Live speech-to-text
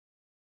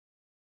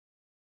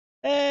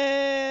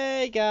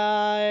Hey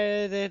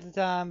guys, it's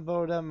time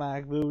for the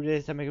MacBoot.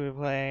 This time I'm gonna be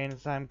playing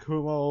some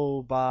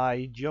Kumo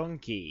by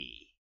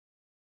Junky.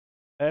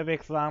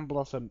 Perfect Slam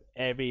Blossom,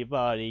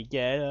 everybody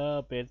get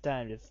up, it's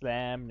time to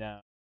slam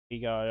now. We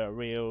got a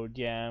real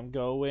jam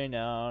going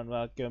on,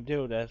 welcome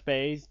to the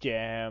Space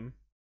Jam.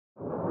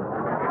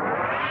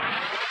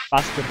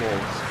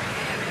 Basketballs.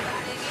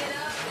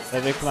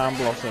 Perfect Slam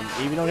Blossom.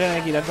 Even though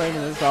technically that's not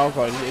even the style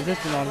card, it's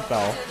just a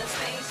non-style.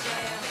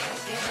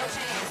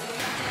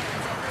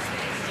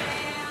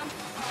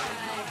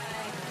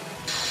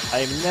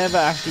 I've never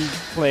actually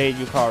played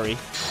Yukari.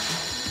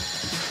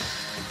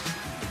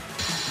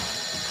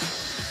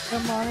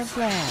 Come on and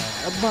fly,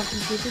 a button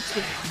to the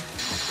tip.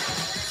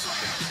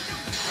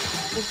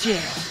 The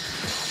jam.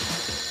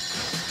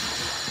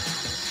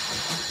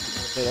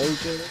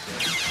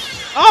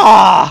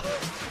 Ah!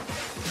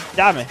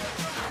 Damn it.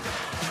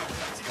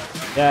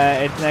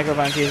 Yeah, it's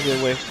necromancy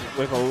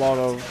with a lot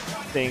of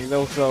things.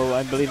 Also,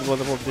 I believe it was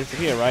supposed to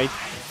disappear, right?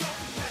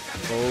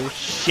 Oh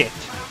shit.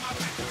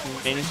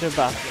 Into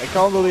back. I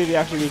can't believe you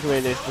actually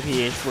recreated this for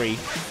PH3.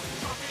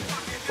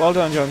 Well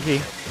done, Junky.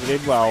 You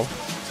did well.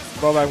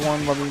 Brought back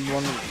one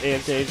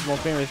AFJ's more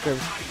famous script,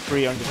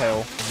 3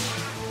 Undertale.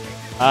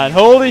 And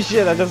holy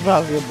shit, I just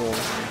passed the ball.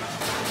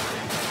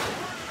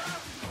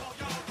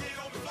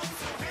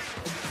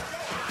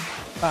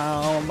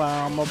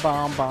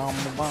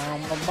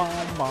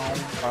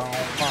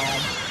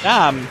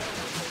 Damn!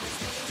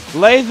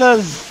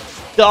 Lasers!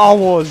 Star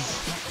Wars!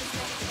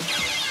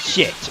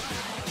 Shit!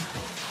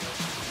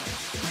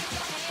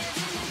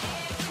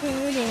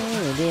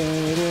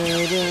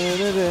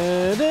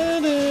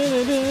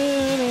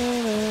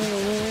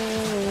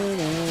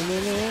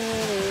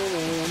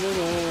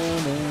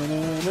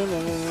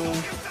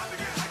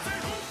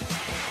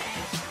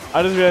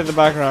 I just read the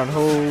background.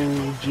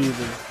 Oh Jesus!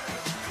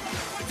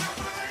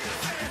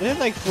 This is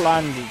like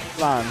slander.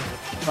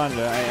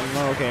 I'm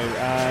not okay.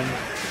 And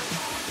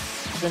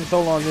it's been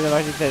so long since I've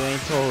actually said any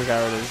total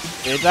characters.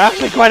 It's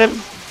actually quite a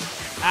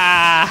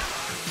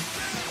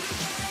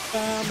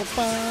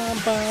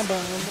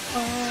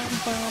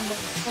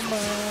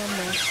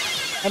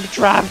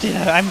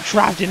I'm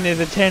trapped in this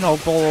eternal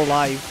ball of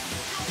life.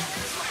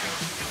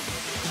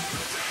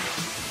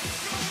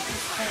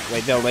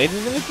 Wait, there are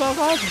lasers in this spell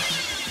card?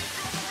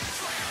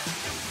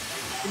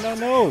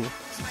 No.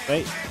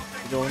 Wait,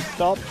 don't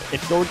stop.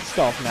 It don't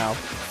stop now.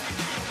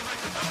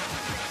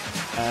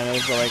 And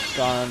it's like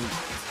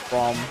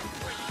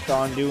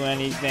can't do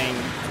anything.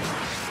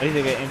 At least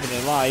I get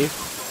infinite life.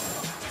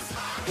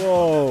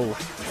 Whoa.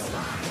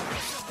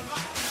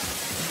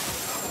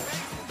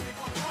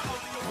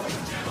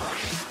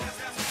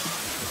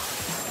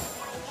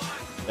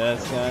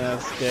 That's gonna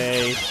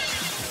stay.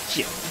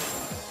 Shit.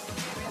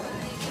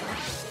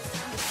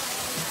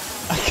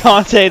 I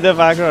can't take the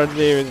background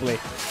seriously.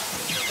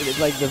 It's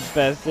like the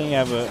best thing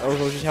ever.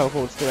 Also, she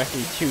teleports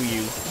directly to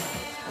you.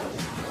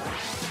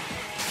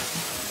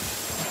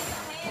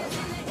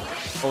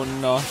 Oh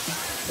no.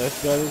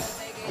 That's gotta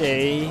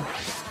stay.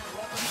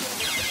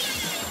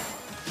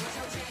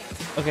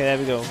 Okay, there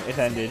we go. It's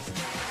ended.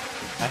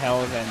 My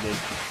hell is ended.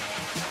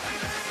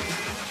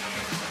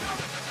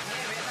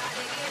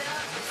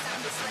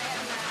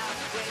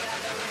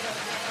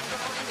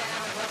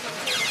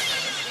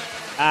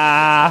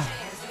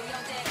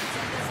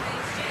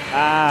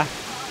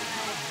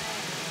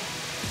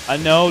 I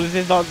know this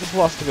is not the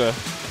swastika.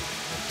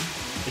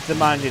 It's the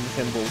mandarin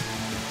symbol.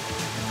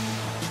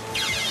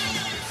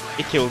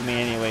 It killed me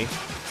anyway.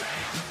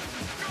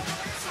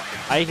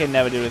 I can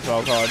never do this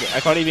wild card.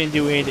 I can't even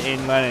do it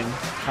in Lenin.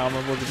 How am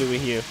I supposed to do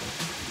it here?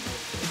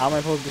 How am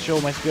I supposed to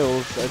show my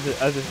skills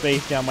as a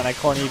Space Jam when I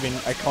can't even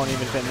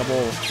fit in the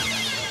ball?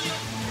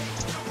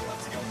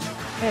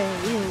 Hey,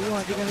 you,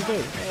 what you gonna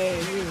do?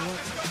 Hey, you,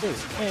 what you do?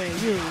 Hey,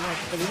 you,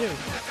 what you do?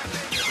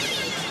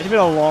 It's been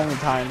a long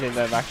time since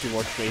I've actually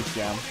watched Space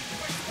Jam.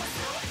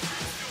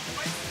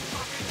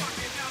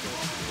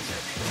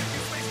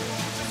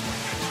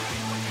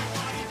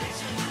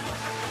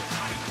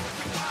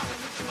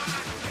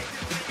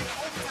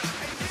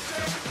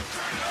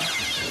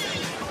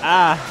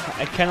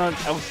 I cannot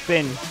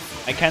outspin.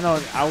 I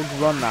cannot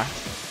outrun that.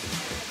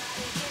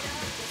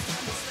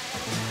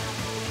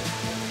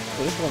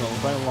 So this one was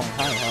quite a long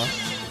time, huh?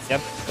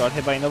 Yep, got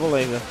hit by another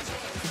laser.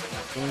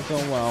 Doing so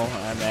well,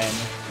 and then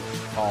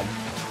bomb.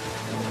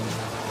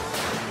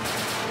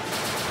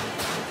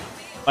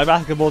 My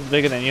basketball's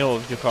bigger than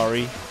yours,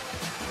 Yukari.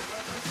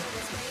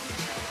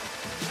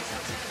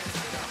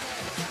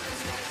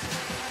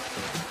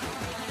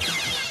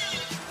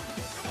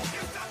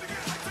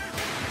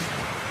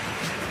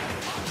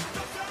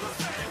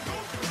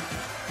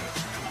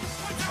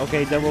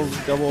 Okay,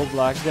 double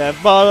black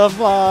death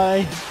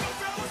butterfly.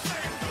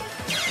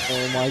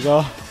 Oh my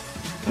god.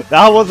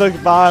 That was a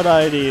bad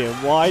idea.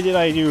 Why did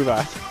I do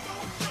that?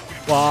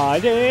 Why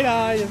did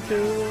I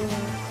do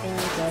that?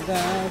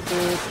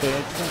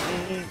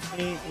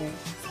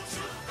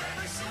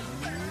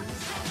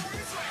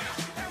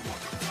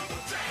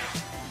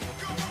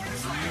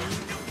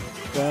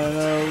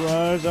 Gonna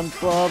rush, I'm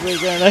probably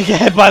gonna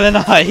get by the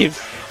knife.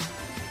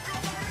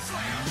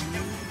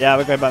 Yeah,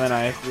 we're going by the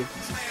knife.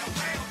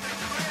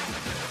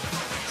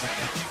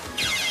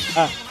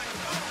 Ah.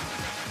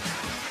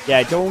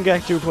 Yeah, don't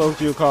get too close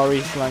to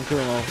Yukari, Slamuko,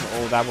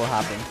 or that will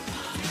happen.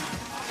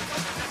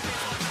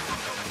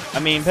 I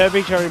mean,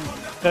 perfect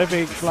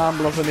Slam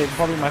Bluff is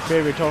probably my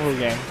favorite Toho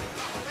game.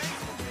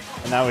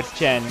 And now it's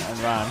Chen and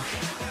Ran.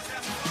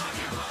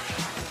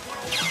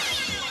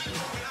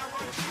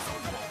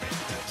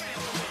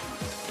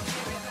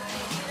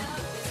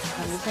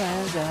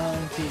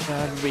 Keep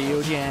that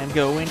real jam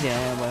going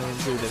down, welcome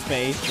to the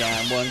face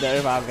jam. Wonder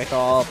if I've got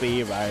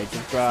copyright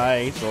and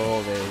strikes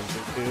for this.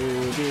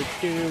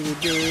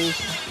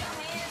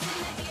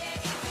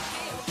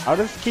 I'll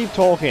just keep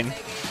talking.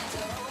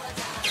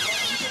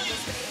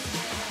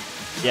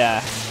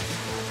 Yeah,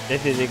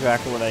 this is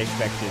exactly what I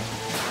expected.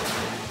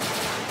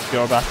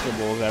 Pure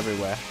basketballs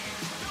everywhere.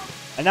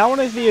 And now I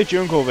want to see a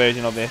Junko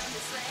version of this.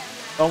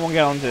 Someone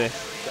get onto this.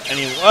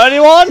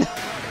 Anyone?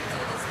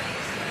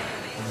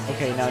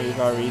 Okay, now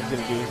Yukari is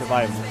going to do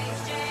survival.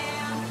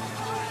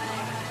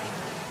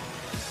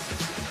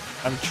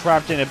 I'm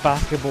trapped in a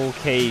basketball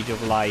cage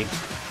of life.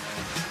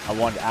 I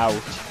want out.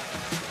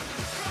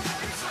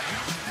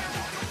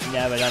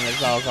 Never done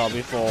this alcohol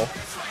before.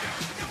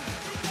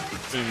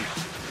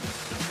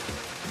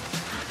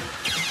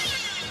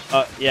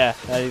 Yeah,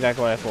 that's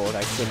exactly what I thought.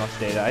 I could not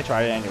stay there. I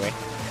tried it anyway.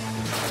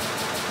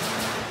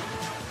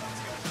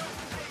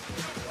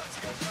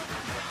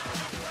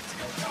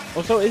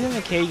 Also, isn't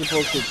the cage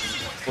supposed to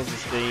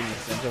stay in the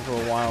center for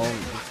a while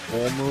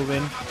before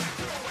moving?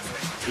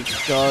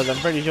 Because I'm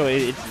pretty sure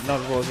it's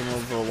not supposed to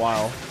move for a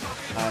while.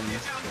 And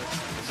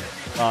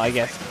I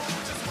guess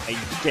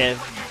there's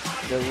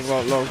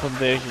a lot of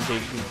conversion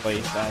taking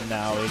place, and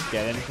now it's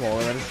getting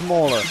smaller and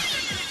smaller.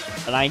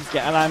 And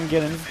I'm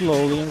getting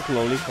slowly and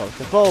slowly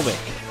claustrophobic.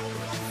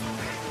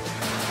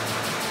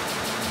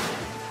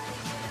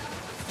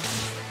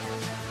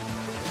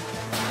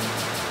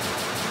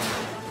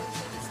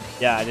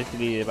 Yeah, I just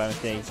deleted it by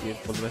mistake.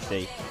 It was a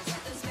mistake.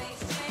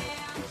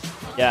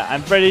 Yeah,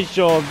 I'm pretty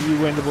sure you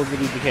weren't able to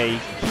delete the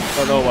cage,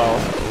 but oh well.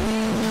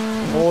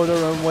 Order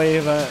and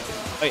wave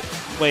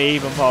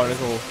and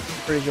particle. I'm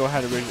pretty sure I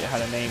had a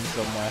name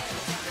somewhere.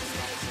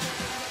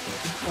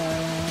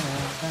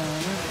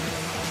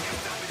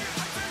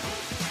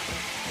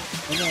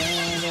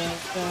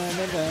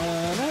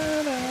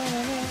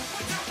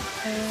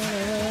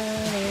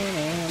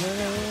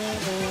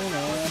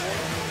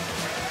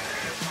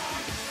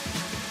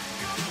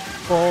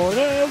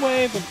 Order,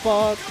 wave and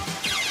particle.